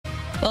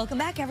Welcome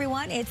back,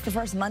 everyone. It's the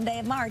first Monday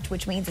of March,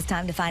 which means it's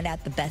time to find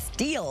out the best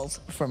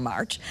deals for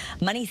March.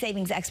 Money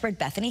savings expert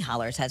Bethany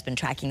Hollers has been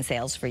tracking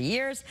sales for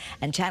years,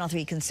 and Channel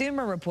 3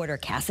 consumer reporter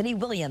Cassidy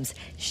Williams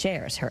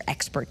shares her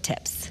expert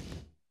tips.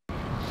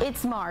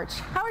 It's March.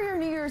 How are your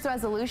New Year's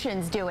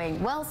resolutions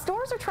doing? Well,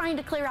 stores are trying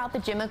to clear out the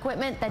gym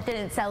equipment that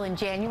didn't sell in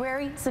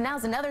January, so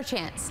now's another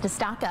chance to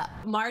stock up.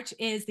 March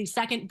is the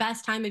second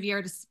best time of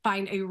year to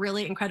find a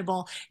really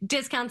incredible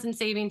discounts and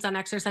savings on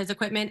exercise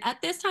equipment. At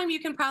this time,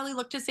 you can probably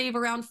look to save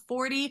around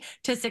 40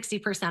 to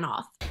 60%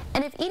 off.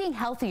 And if eating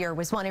healthier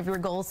was one of your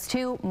goals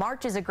too,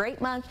 March is a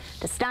great month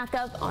to stock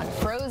up on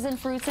frozen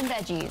fruits and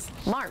veggies.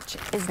 March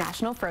is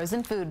National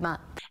Frozen Food Month.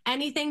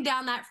 Anything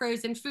down that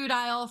frozen food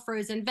aisle,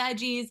 frozen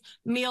veggies,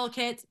 meal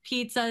kits,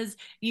 pizzas,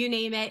 you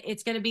name it,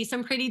 it's going to be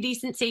some pretty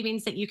decent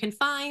savings that you can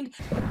find.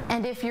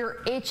 And if you're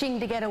itching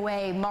to get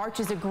away,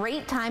 March is a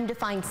great time to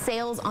find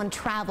sales on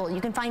travel.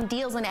 You can find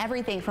deals on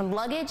everything from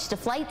luggage to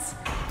flights,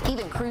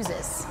 even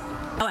cruises.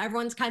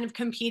 Everyone's kind of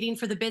competing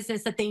for the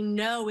business that they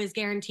know is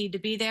guaranteed to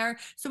be there.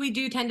 So we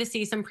do tend to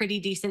see some pretty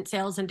decent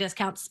sales and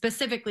discounts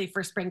specifically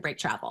for spring break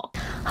travel.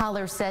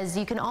 Holler says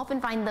you can often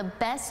find the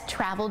best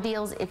travel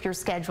deals if your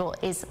schedule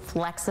is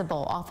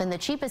flexible. Often the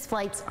cheapest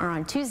flights are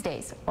on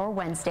Tuesdays or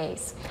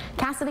Wednesdays.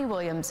 Cassidy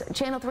Williams,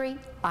 Channel 3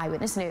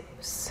 Eyewitness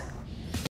News.